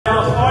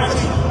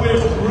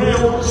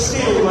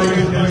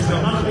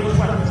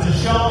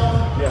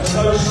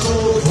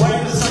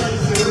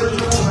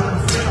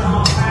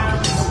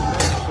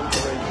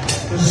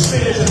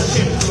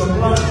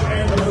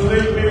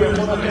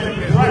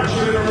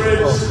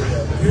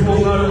You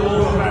will know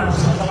all about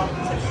it.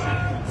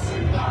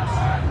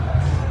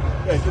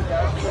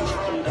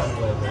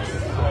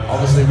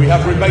 Obviously, we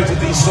have remoted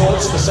these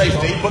swords for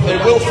safety, but they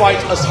will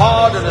fight as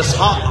hard and as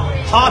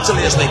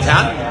heartily as they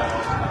can.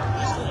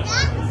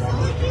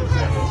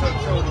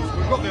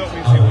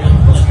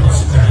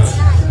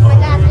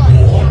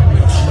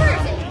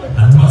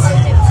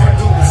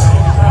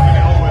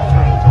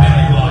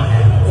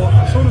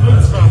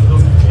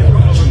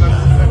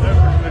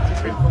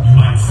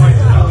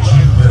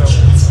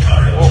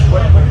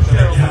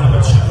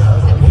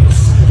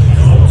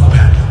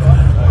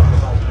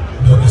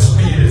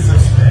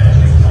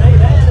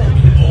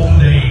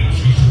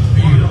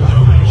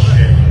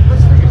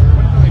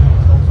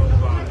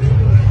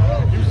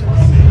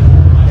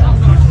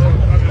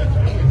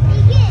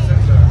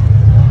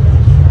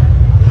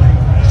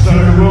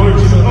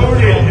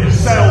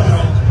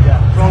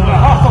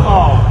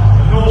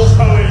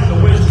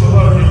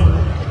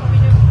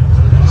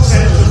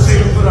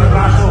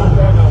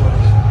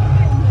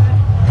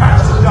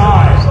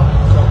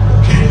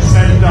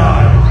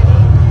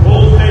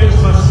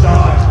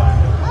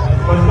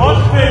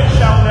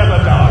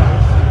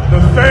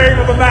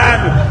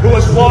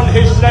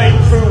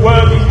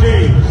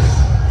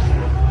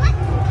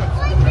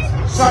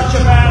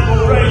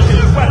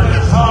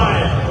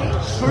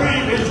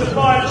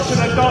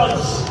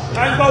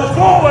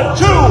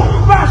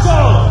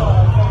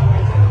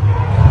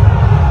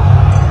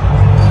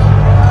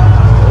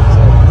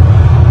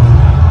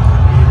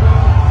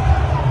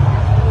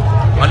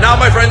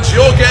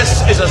 Your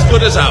guess is as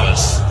good as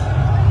ours.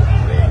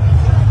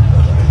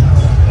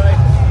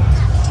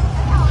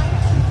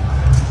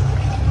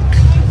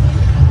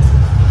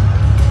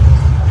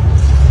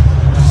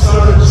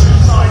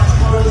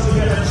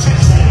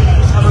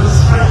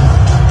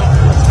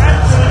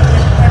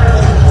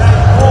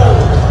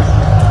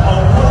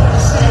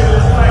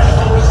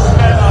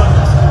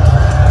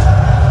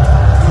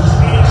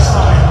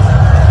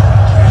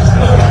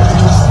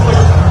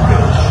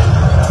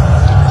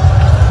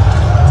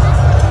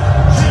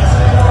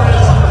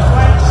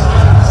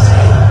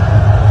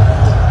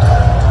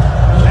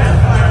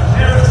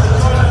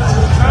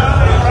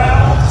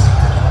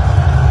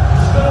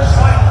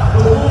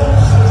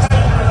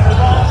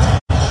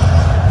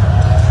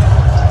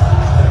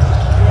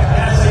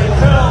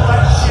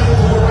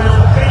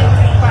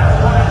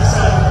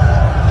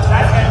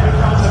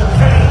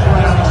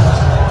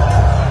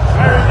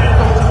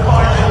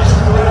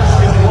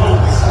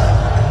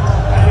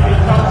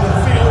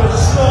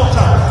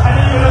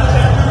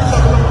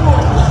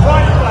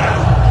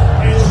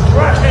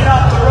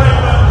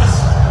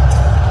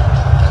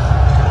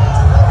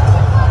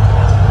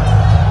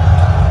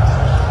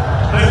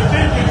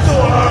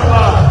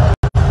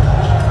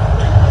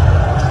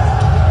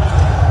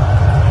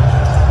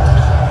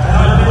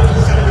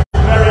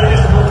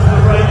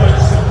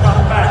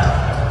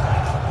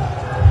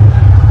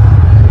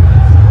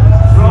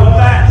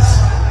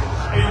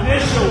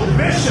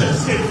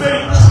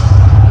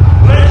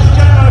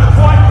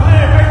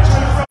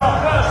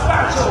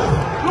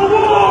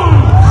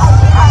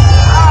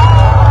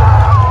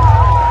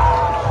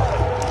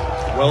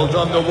 Well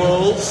done, the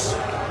Wolves.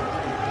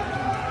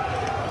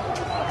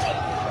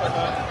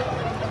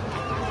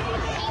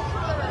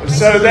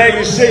 So there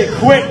you see,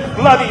 quick,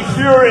 bloody,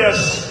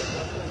 furious.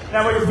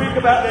 Now when you think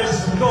about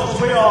this, of course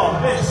we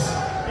are this.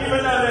 Even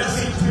though there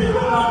seems to be a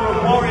good number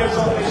of warriors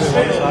on this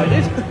field,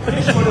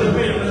 this would have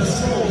been a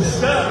small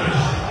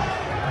skirmish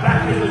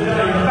back in the day.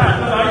 The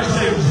Battle of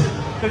Hastings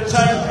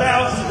contained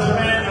thousands of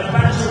men, a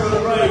battle of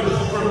the rage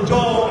from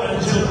dawn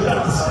until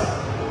dusk,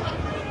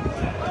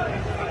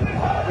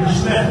 which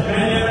left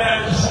many a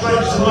man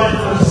stretched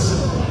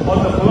lifeless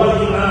on the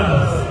bloody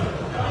earth.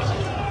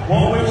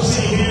 What we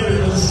see here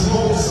is a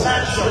small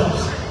snapshot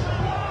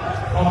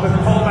of the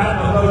combat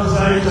of those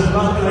days, and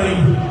luckily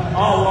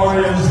our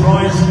warriors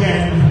rise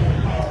again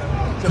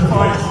to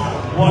fight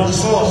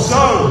once more.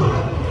 So,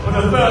 for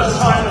the first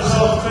time this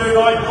afternoon,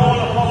 I call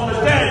upon the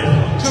dead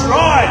to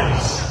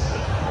rise.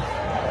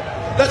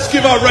 Let's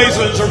give our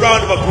Razorlands a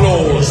round of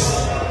applause.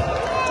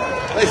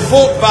 They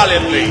fought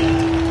valiantly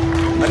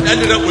and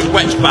ended up with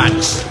wet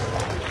backs.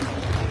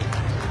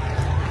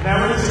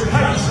 Now it is a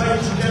case,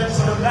 ladies and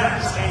gentlemen,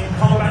 that in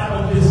combat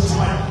of this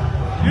type,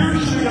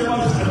 usually the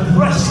most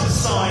aggressive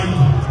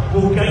side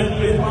will gain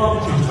the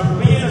advantage,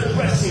 but being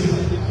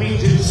aggressive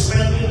means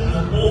expending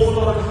an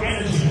awful lot of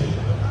energy,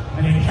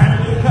 and it can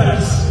be the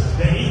case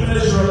that even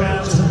as you're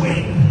about to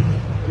win,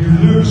 you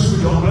lose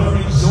with your own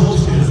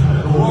exhaustion.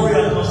 The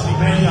warrior must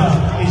measure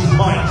his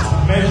might,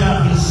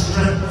 measure his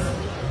strength.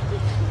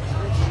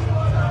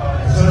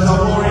 So as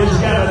our warriors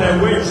gather their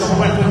wits and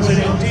weapons and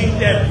indeed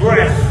their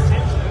breath,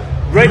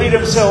 ready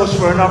themselves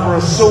for another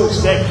assault,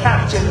 their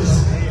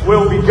captains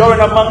will be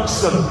going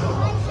amongst them,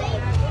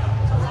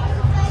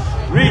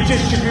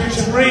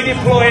 redistributing,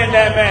 redeploying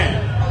their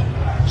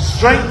men,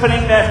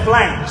 strengthening their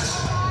flanks,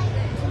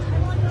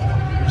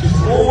 which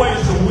is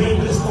always the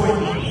weakest point,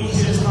 the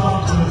easiest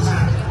part to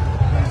attack.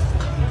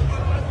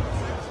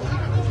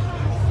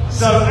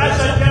 So as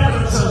they gather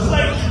themselves,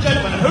 ladies and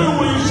gentlemen, who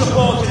will you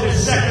support in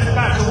this second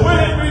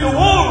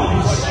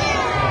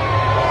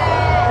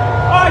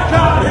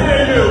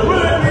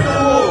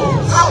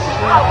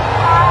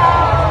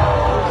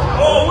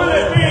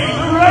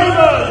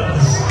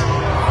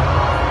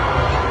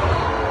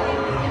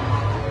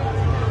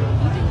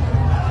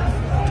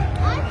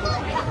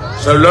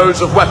So loads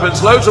of weapons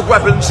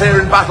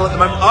here in battle at the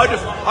moment.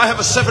 I have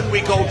a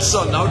 7-week-old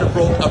son. I would have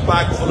brought a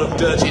bag full of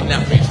dirty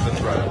nappies to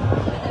throw.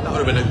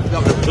 That would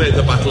have cleared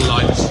the battle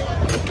lines.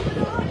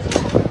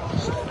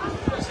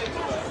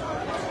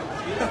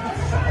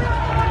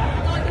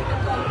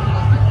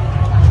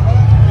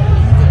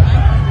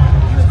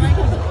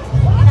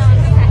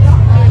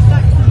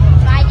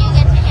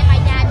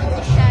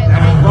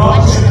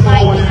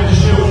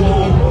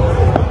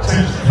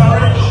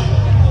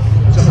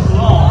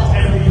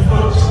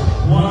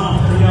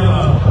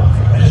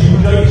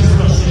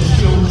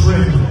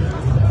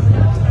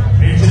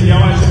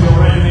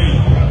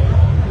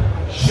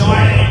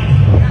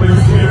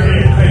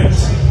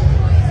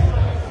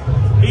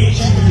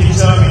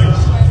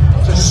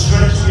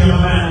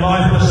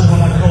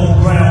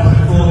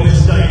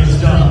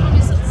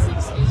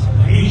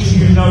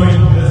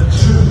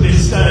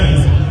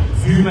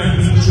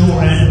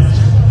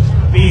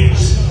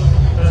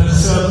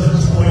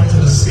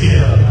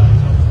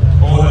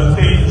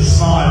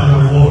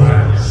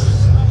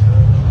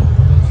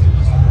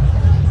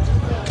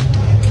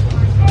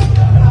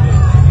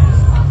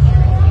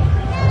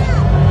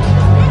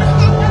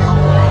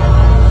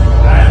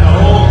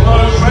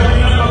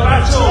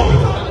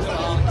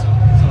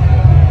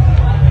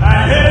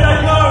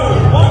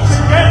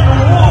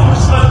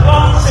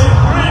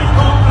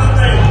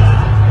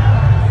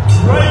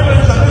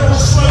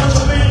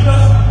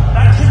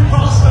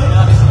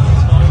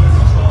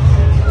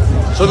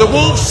 So the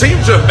Wolves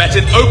seem to have met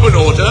in open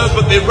order,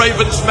 but the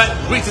Ravens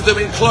greeted them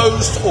in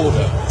closed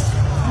order.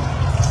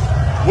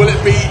 Will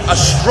it be a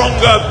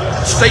stronger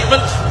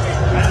statement?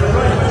 And the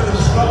Ravens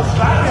struck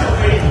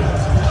valiantly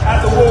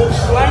at the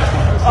Wolves' flank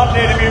up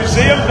near the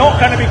museum,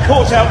 not going to be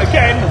caught out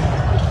again.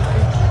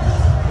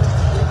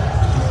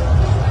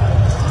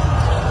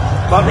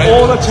 But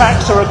all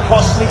attacks are a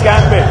costly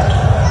gambit.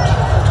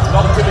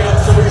 Not giving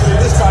up so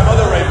easily this time,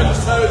 other Ravens.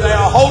 No, they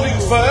are holding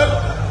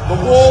firm.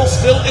 The wall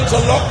still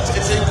interlocked.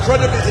 It's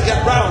incredible to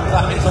get round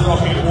that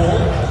interlocking wall.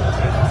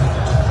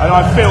 And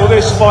I feel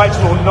this fight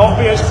will not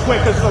be as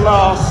quick as the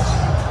last.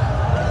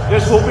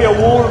 This will be a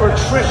war of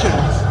attrition.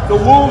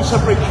 The Wolves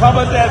have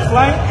recovered their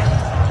flank,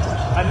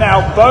 and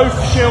now both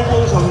shield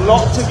walls are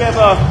locked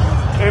together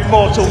in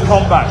mortal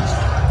combat.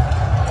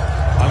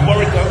 I'm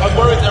worried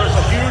there is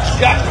a huge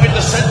gap in the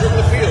centre of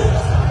the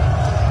field.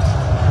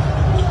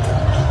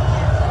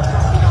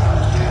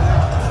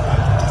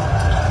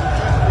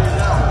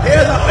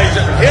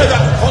 Hear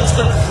that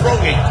constant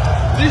thronging.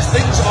 These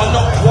things are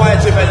not quiet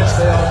events.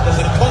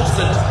 There's a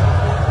constant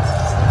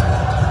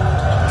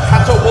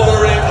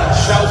caterwaulering and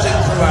shouting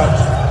throughout.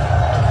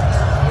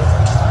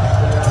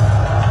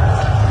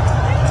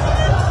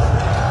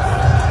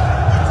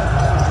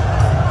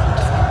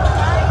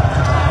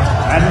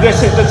 And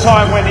this is the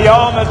time when the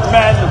armoured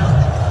men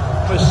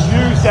must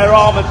use their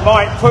armoured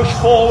might, push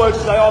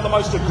forwards. They are the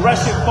most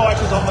aggressive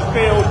fighters on the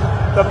field.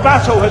 The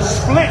battle has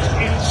split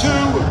in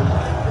two.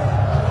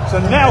 So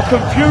now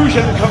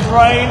confusion can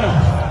reign.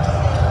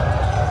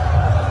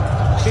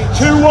 See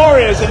two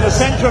warriors in the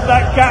centre of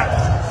that gap.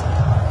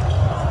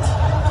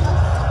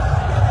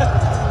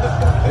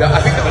 Yeah, I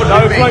think that would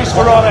no place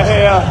for honour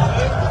here.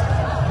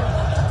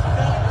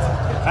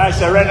 As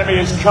their enemy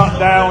is cut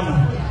down.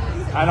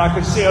 And I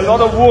can see a lot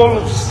of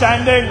wolves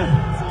standing.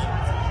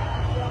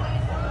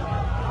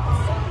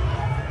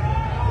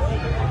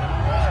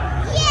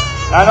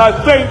 And I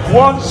think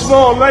once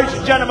more, ladies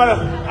and gentlemen,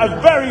 a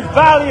very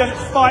valiant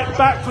fight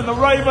back from the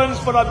Ravens,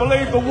 but I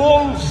believe the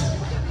Wolves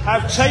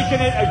have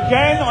taken it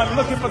again. I'm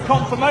looking for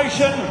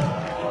confirmation.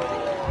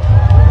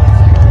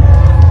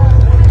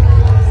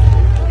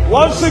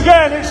 Once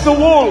again, it's the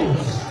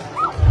Wolves.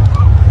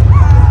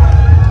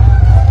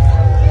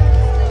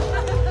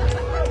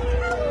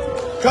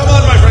 Come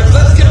on, my friends,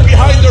 let's get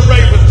behind the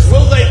Ravens.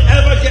 Will they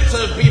ever get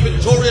to be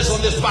victorious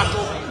on this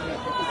battle?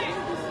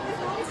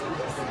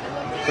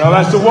 So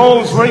as the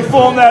Wolves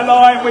reform their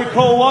line, we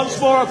call once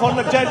more upon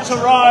the dead to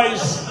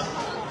rise.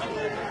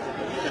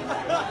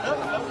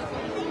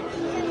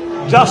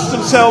 Dust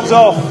themselves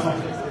off.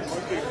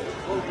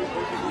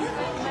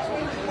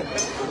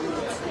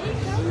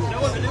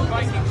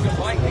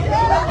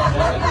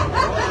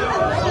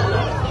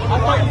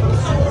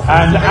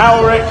 And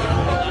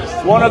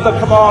Alric, one of the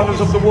commanders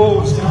of the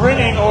Wolves,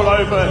 grinning all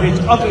over his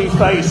ugly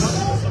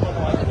face.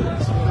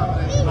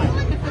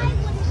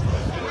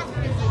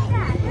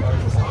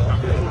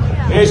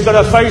 He's got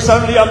a face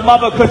only a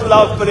mother could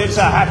love, but it's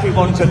a happy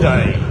one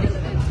today.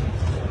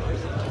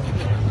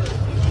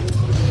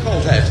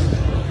 Cold head.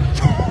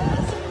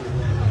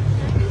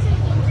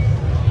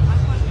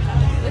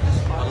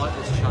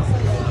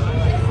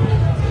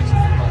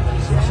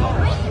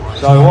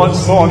 So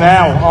once more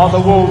now, are the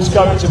Wolves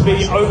going to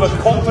be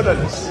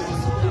overconfident?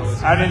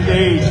 And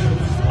indeed,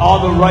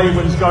 are the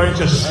Ravens going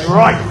to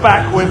strike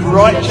back with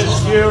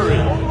righteous fury?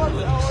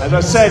 As I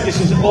said, this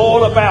is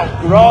all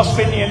about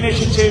grasping the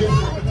initiative,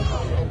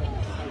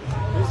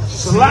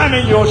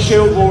 slamming your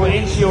shield wall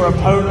into your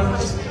opponent,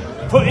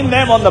 putting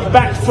them on the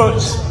back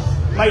foot,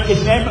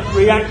 making them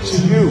react to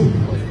you.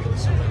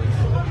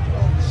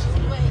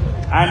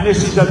 And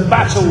this is a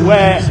battle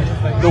where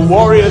the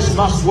warriors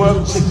must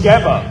work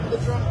together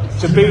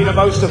to be the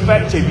most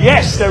effective.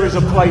 Yes, there is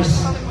a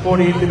place for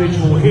the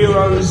individual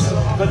heroes,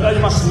 but they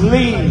must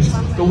lead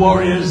the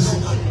warriors,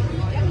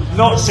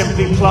 not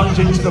simply plunge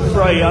into the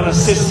fray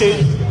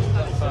unassisted,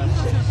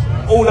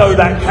 although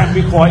that can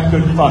be quite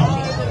good fun.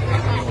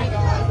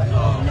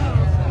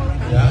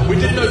 Yeah, we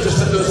did notice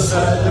that there was,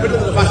 in the middle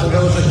of the battle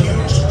there was a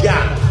huge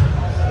gap,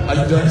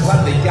 and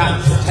sadly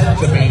gaps tend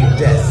to mean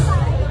death.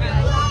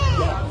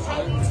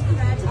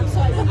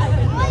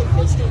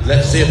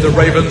 Let's see if the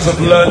Ravens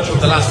have learned from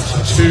the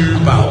last 2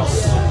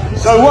 bouts.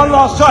 So one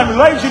last time,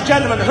 ladies and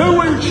gentlemen, who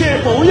will you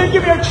cheer for? Will you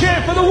give me a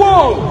cheer for the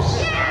Wolves?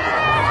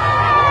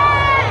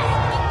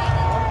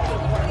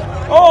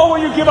 Or will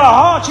you give a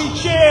hearty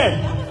cheer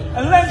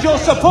and lend your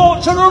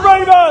support to the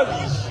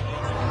Ravens?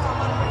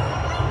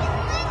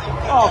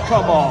 Oh,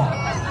 come on.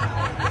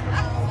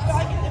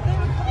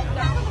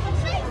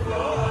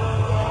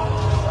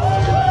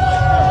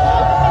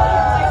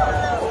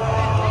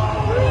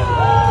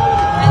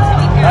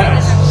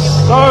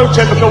 So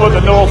typical of the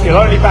North, you'll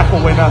only back a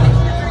winner.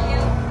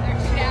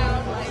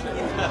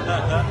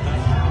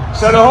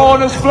 So the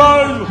horn has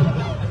blown.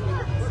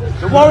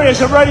 The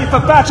warriors are ready for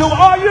battle.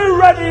 Are you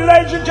ready,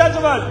 ladies and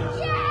gentlemen?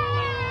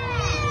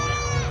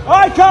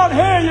 I can't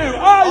hear you.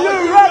 Are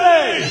you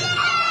ready?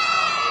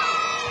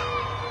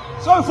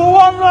 So for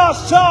one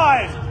last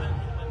time,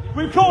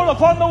 we call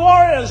upon the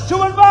warriors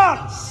to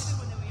advance.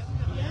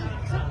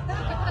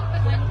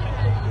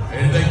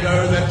 In they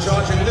go, they're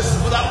charging.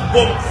 Listen for that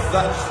bump,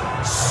 that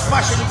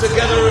smashing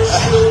together of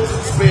shields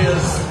and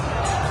spears.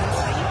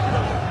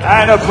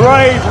 And a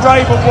brave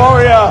Raven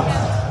warrior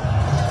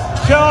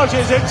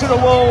charges into the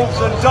wolves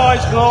and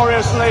dies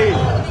gloriously.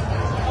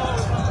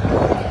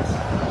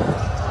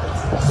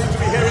 Seem to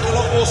be hearing a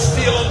lot more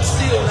steel on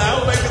steel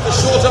now. Maybe the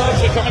short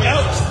arms are coming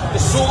out, the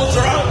swords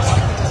are out.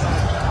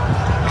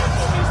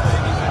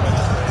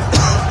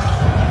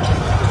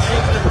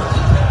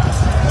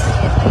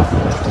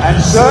 And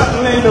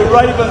certainly the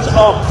Ravens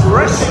are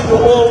pressing the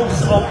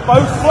wolves on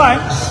both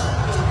flanks.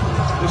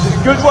 This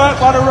is good work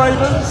by the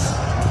Ravens.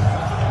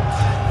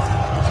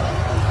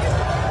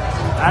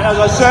 And as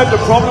I said,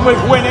 the problem with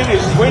winning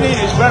is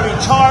very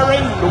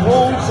tiring. The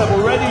wolves have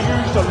already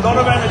used a lot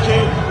of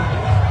energy.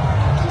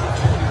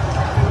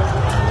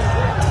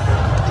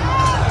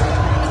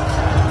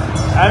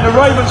 And the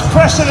Ravens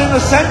pressing in the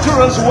centre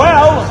as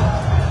well.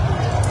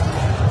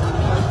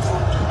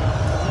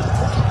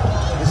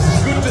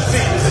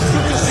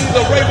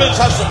 The Ravens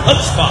have some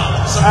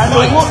chutzpah, some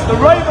fight. The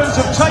Ravens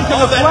have taken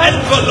the flank.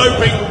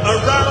 Enveloping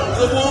around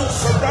the wolves,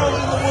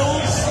 surrounding the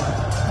wolves.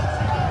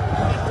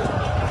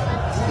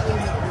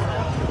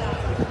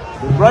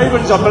 The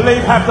Ravens, I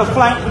believe, have the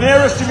flank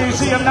nearest to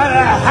Museum. Now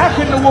they're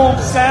hacking the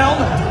wolves down.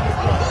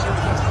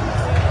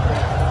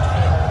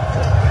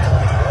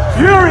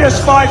 Furious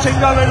fighting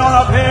going on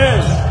up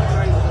here.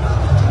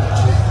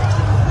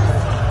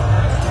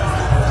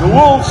 The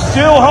wolves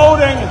still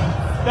holding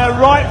their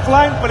right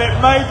flank, but it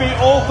may be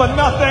all for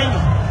nothing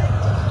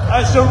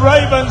as the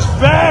Ravens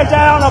bear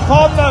down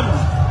upon them.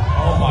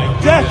 Oh my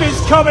goodness. Death is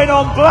coming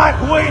on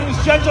black wings,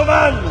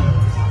 gentlemen.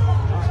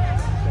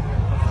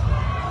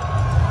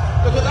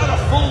 Look at that, a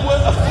full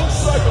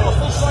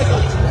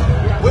cycle.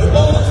 We're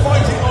all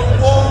fighting on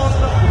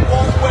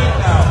one wing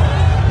now.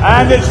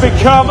 And it's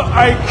become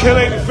a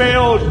killing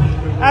field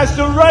as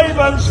the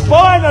Ravens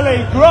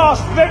finally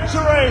grasp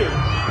victory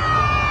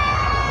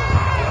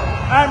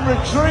and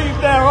retrieve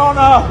their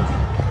honour.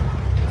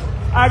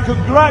 And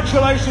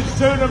congratulations to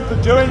them for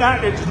doing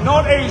that. It's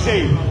not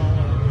easy.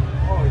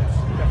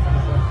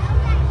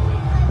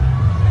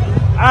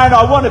 And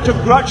I want to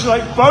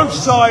congratulate both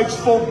sides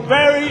for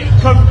very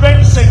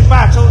convincing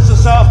battles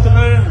this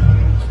afternoon.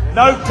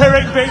 No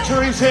Pyrrhic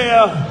victories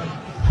here.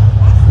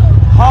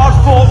 Hard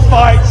fought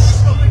fights.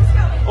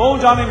 All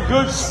done in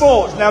good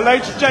sport. Now,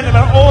 ladies and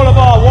gentlemen, all of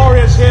our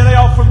warriors here, they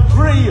are from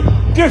 3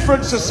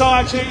 different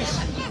societies.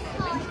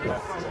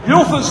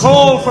 Yulfers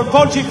Hall from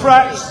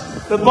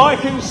Pontefract, the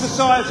Viking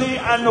Society,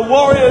 and the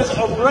Warriors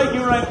of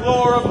Regulate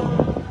Lorum.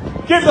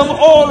 Give them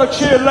all a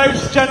cheer,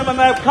 ladies and gentlemen.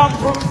 They've come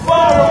from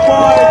far and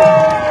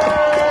wide.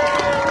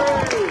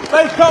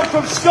 They've come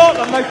from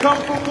Scotland, they come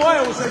from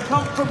Wales, they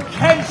come from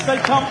Kent, they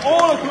come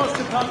all across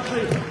the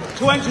country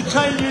to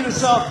entertain you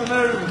this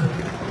afternoon.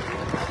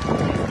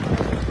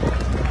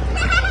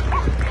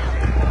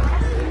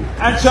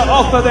 And to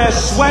offer their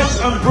sweat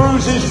and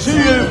bruises to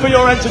you for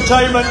your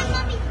entertainment.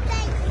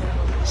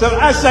 So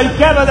as they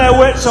gather their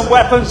wits and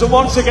weapons and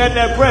once again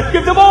their breath,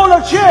 give them all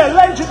a cheer,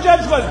 ladies and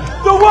gentlemen,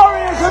 the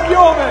Warriors of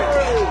JORVIK!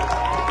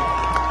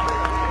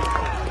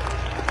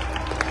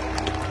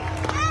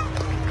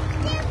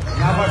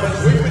 Now, my friends,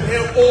 we've been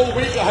here all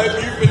week. I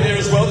hope you've been here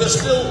as well. There's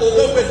still,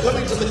 although we're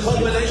coming to the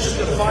culmination,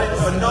 the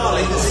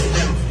finale this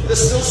evening,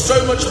 there's still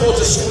so much more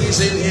to squeeze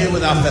in here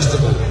with our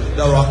festival.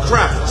 There are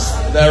crafts,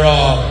 there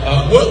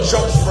are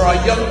workshops for our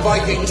young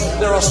Vikings,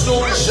 there are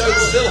story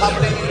shows still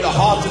happening in the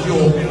heart of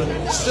York.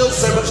 Still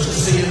so much to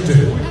see and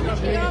do.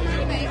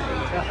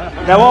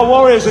 Now our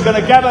warriors are going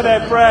to gather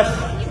their breath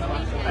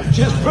have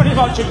just pretty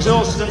much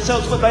exhausted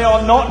themselves, but they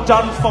are not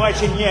done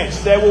fighting yet.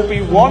 There will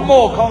be one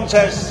more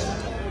contest,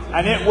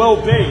 and it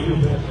will be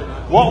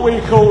what we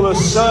call a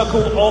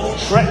circle of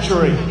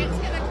treachery.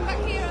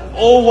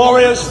 All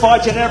warriors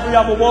fighting every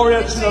other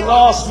warrior to the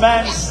last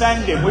man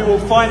standing. We will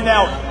find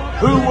out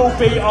who will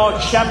be our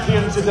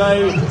champion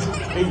today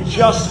in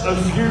just a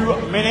few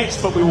minutes,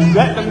 but we will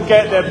let them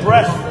get their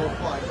breath.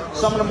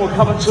 Some of them will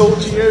come and talk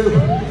to you.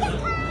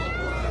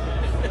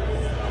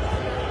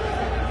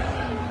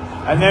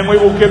 And then we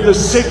will give the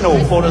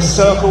signal for the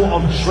circle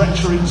of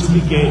treachery to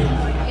begin.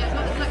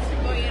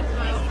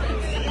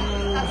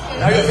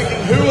 Now you're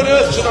thinking, who on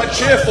earth should I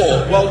cheer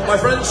for? Well, my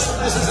friends,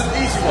 this is an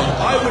easy one.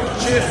 I would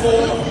cheer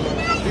for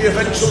the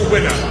eventual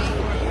winner.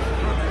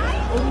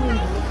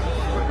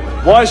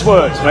 Wise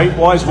words, mate,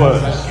 wise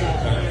words.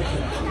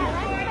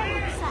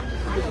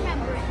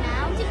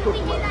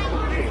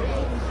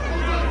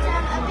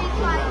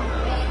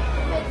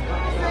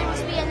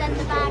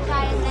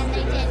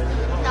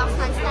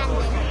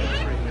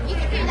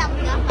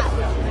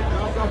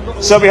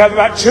 So we have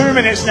about 2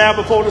 minutes now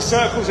before the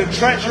circles of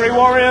treachery.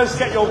 Warriors,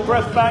 get your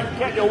breath back,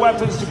 get your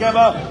weapons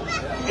together.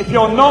 If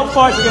you're not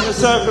fighting in the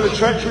circle of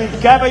treachery,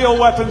 gather your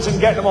weapons and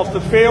get them off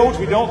the field.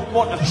 We don't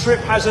want a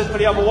trip hazard for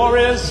the other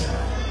warriors.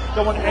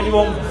 Don't want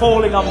anyone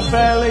falling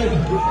unfairly.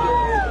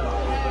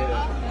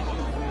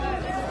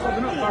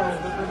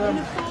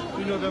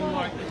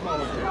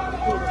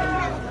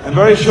 And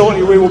very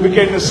shortly we will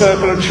begin the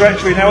circle of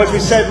treachery. Now, as we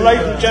said,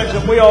 ladies and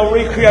gentlemen, we are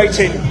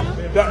recreating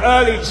the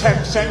early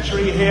 10th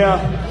century here.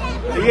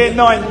 The year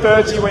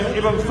 930, when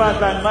Ibn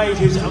Fadlan made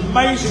his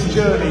amazing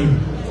journey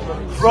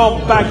from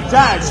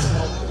Baghdad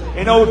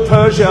in old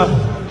Persia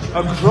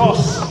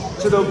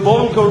across to the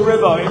Volga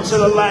River into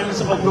the lands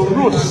of the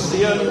Rus,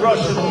 the early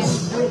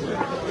Russians,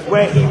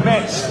 where he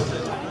met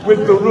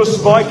with the Rus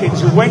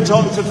Vikings, who went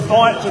on to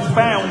fight to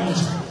found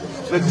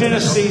the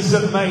dynasties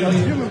that made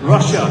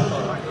Russia.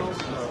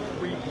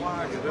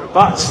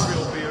 But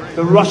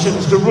the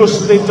Russians, the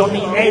Rus, lived on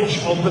the edge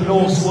of the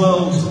Norse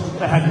world.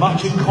 They had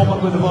much in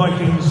common with the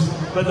Vikings,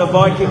 but the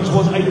Vikings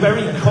was a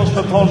very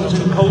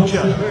cosmopolitan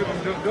culture.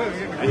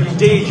 And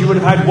indeed, you would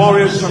have had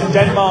warriors from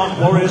Denmark,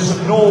 warriors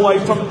from Norway,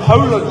 from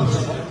Poland,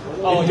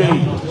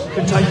 indeed.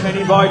 Contained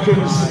many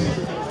Vikings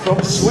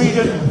from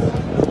Sweden,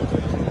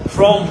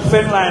 from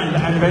Finland,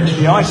 and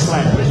eventually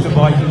Iceland, which the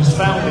Vikings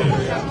founded.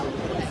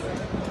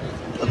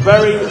 A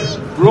very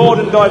broad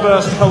and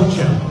diverse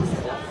culture.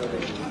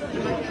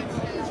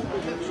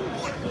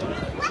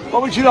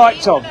 What would you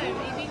like, Tom?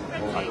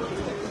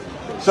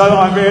 So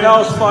I'm being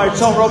asked by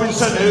Tom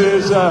Robinson, who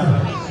is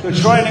the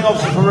training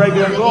officer for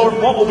regular law,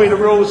 what will be the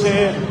rules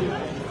here?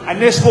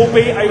 And this will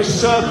be a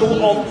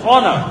circle of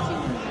honour.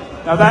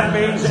 Now that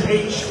means that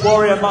each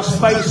warrior must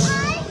face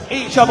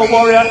each other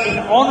warrior in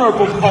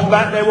honourable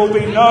combat. There will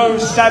be no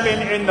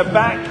stabbing in the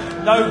back,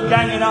 no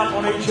ganging up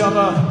on each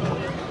other.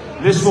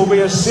 This will be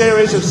a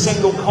series of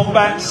single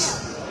combats.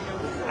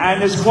 And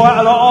there's quite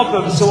a lot of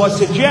them, so I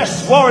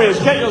suggest, warriors,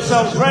 get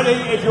yourselves ready.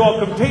 If you are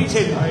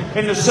competing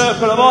in the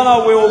Circle of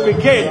Honour, we will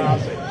begin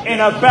in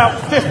about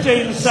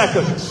 15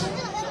 seconds.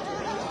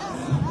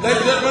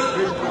 Ladies and gentlemen,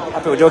 I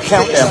thought we'd do a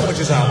countdown.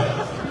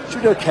 Should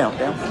we do a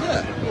countdown?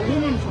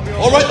 Yeah.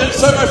 All right then,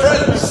 so my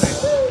friends,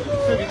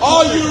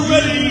 are you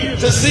ready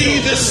to see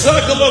this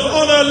Circle of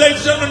Honour,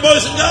 ladies and gentlemen,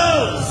 boys and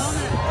girls?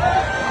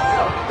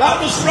 That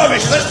was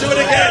rubbish. Let's do it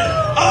again.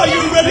 Are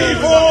you ready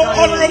for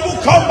honourable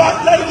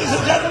combat, ladies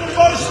and gentlemen,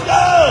 boys and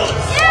girls?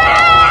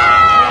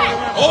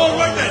 Yeah! All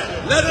right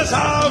then, let us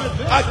have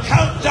a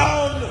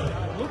countdown.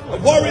 The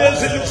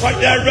warriors, it looks like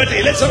they're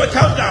ready. Let's have a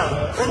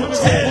countdown from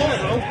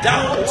 10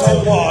 down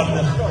to 1.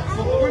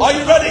 Are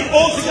you ready?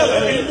 All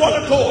together in one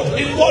accord,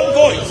 in one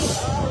voice.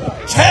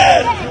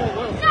 10,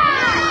 9,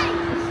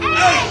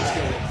 8,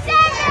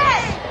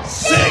 7,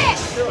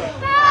 6,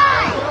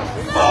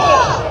 5,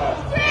 4.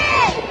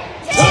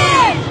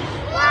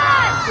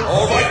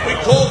 All right, we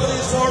call for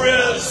these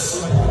warriors.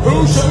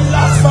 Who shall be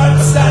last man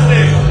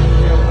standing?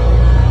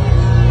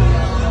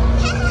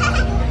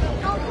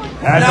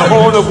 And the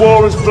horn of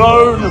war is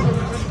blown.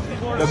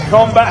 The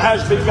combat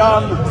has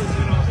begun.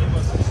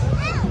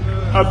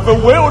 A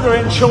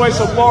bewildering choice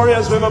of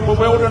warriors with a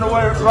bewildering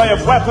array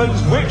of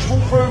weapons, which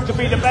will prove to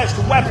be the best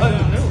weapon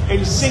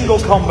in single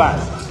combat.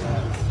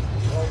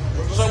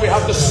 So we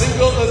have the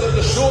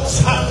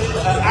short-handed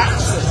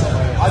axe,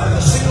 either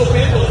the single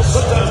beard or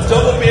sometimes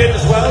double beard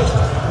as well.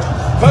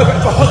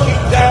 Perfect for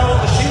hooking down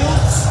the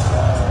shields.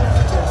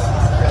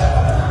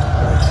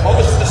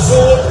 Obviously the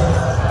sword,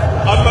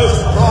 our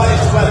most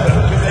prized weapon.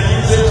 Can they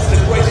use it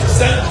to a great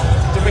extent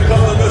to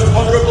become the most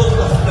honourable,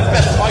 the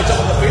best fighter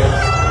on the field?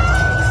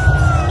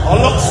 A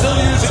lot still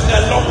using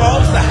their long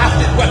arms, the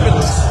hafted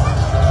weapons.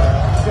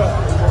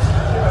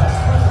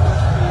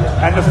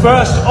 And the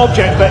first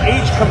object for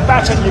each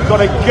combatant, you've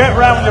got to get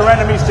around your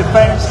enemy's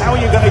defence. How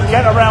are you going to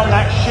get around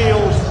that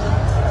shield?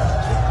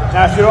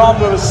 Now, if you're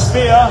armed with a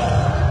spear,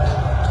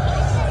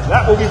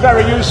 that will be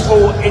very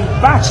useful in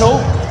battle,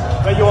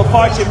 when you're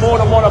fighting more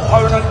than one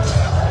opponent.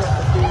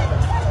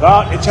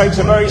 But it takes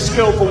a very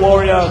skillful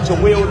warrior to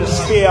wield a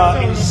spear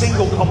in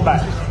single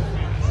combat.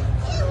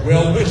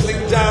 We're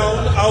whittling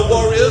down our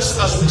warriors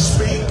as we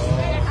speak.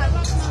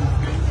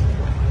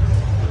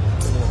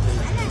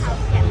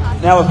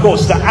 Now, of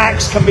course, the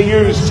axe can be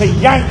used to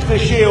yank the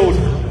shield,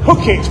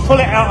 hook it, pull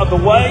it out of the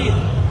way.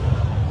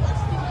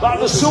 But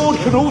the sword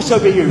can also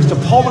be used,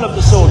 the pommel of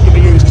the sword can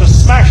be used to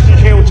smash the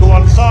shield to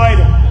one side.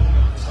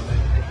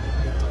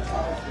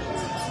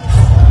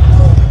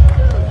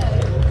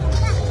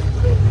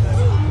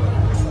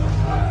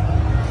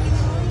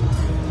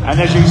 And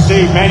as you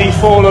see, many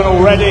fallen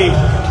already.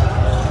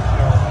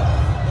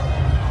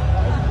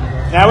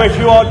 Now, if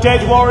you are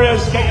dead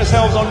warriors, get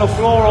yourselves on the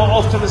floor or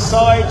off to the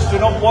sides. Do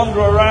not wander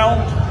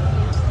around.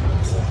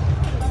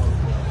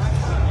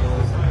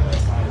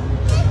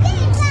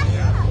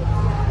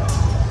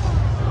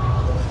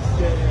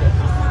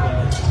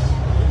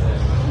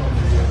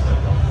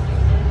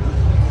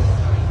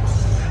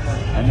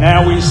 And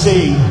now we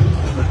see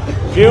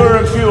fewer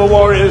and fewer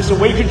warriors, and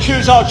we can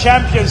choose our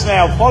champions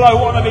now. Follow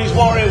one of these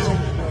warriors,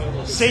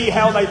 see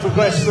how they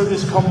progress through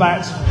this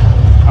combat,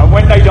 and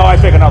when they die,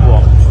 pick another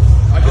one.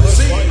 I can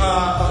see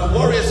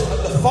warriors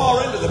at the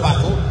far end of the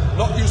battle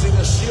not using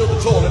a shield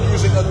at all and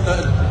using a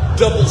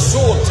double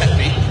sword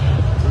technique.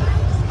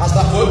 Has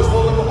that worked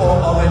for them,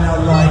 or are they now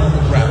lying on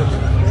the ground?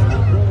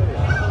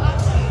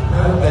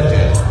 No, they're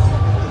dead.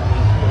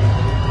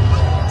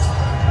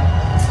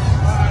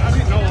 I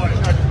didn't know I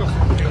got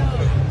something else.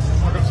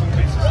 I got some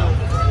pieces of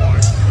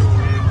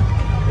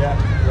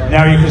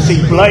Now you can see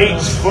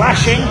blades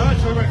flashing. I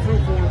actually went through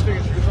for the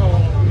things because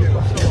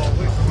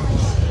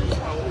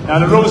Now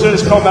the rules of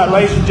this combat,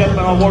 ladies and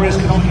gentlemen, our warriors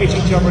cannot hit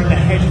each other in the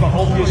head for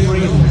obvious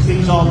reasons.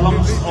 These are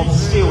lumps of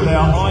steel, they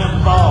are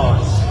iron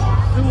bars.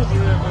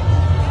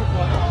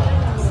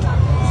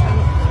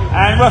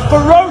 And a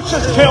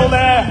ferocious kill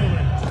there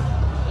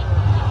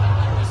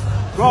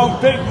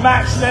from Big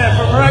Max there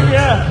from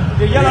Regia,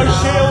 the yellow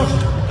shield.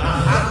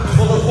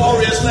 For the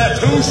warriors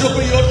left, who shall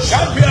be your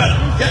champion?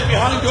 Get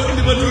behind your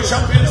individual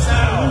champions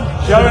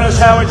now. Showing us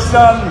how it's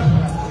done.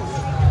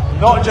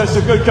 Not just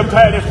a good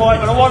competitive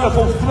fight, but a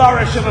wonderful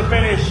flourish of a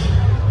finish.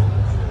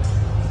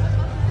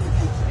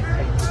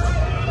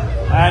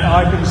 And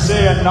I can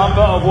see a number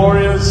of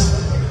warriors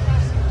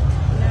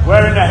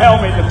wearing the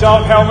helmet, the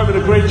dark helmet with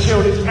the green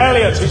shield. It's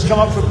Elliot who's come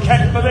up from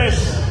Kent for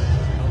this.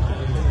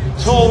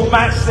 Tall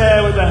Max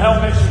there with the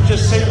helmet you've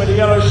just seen with the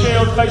yellow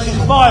shield. Faces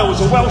Miles,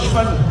 a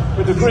Welshman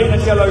with the green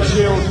and yellow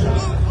shield.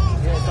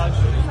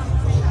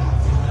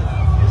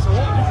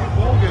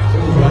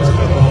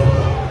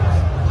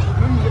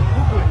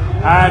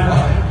 And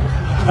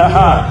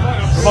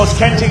Moss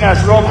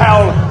Kentingas, Rob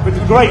Howell with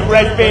the great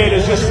red beard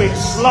has just been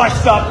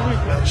sliced up,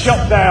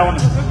 chopped down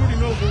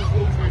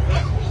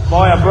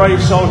by a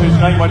brave soul whose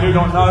name I do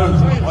not know,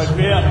 I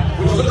fear.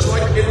 Which looks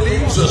like it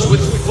leaves us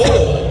with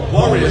 4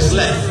 warriors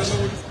left.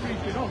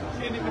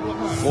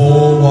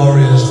 4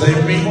 warriors, they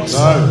meet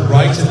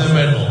right in the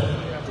middle.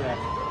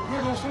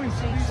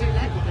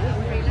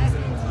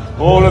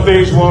 All of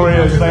these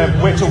warriors, they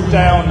have whittled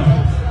down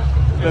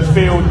the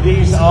field.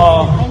 These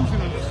are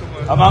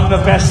among the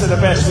best of the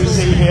best we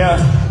see here.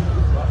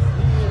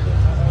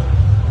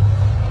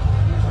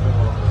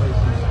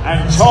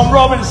 And Tom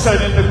Robinson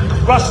in the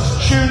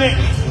rust tunic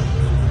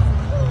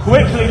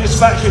quickly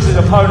dispatches his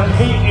opponent.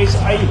 He is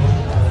a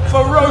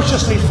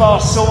ferociously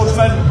fast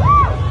swordsman.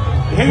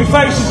 He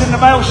faces in the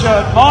male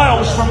shirt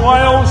Miles from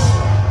Wales.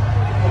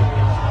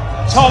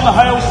 Tom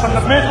hails from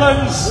the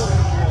Midlands.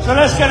 So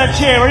let's get a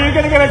cheer. Are you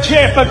going to get a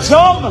cheer for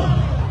Tom?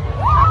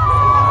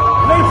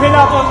 Leaping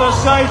up on the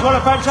stage, what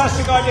a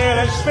fantastic idea.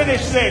 Let's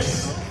finish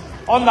this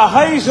on the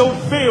Hazel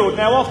Field.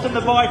 Now often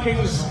the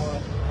Vikings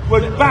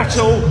would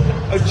battle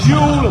a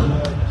duel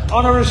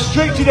on a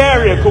restricted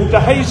area called the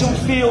Hazel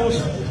Field,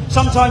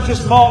 sometimes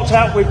just marked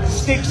out with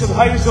sticks of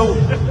hazel,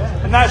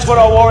 and that's what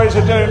our warriors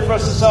are doing for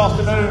us this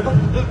afternoon.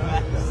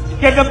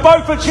 Give them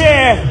both a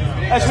cheer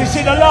as we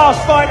see the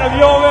last fight of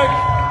JORVIK.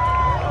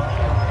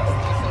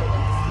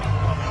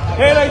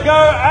 Here they go,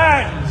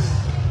 and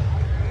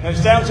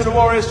it's down to the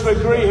warriors to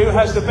agree who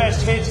has the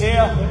best hit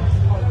here.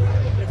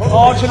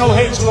 Marginal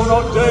hits will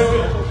not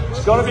do.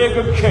 It's got to be a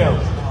good kill.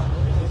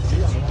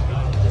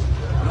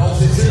 And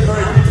obviously 2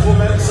 very beautiful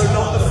men, so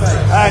not the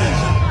face. And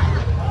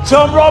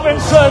Tom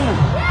Robinson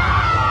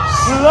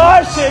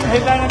slicing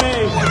his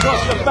enemy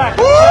across the back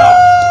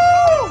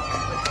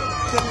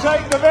to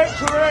take the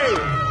victory.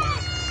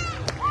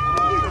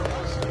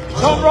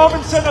 Tom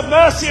Robinson of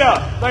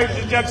Mercia, ladies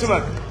and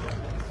gentlemen.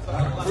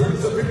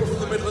 Proves that people from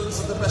the Midlands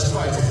are the best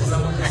fighters, is that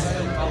what you're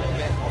saying?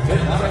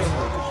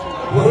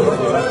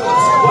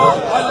 Well,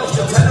 I lost a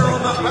tenner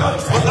on that bout,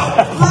 but that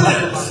was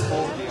brilliant!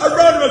 A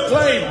round of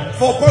acclaim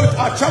for both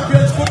our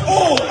champions, but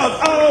all of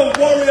our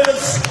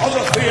warriors on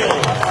the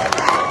field.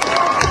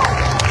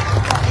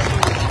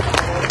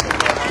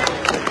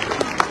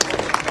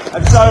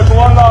 And so, for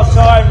one last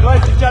time,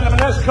 ladies and gentlemen,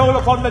 let's call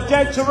upon the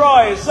dead to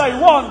rise. Say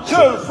 1,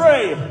 2,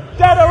 3,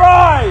 dead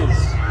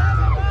arise!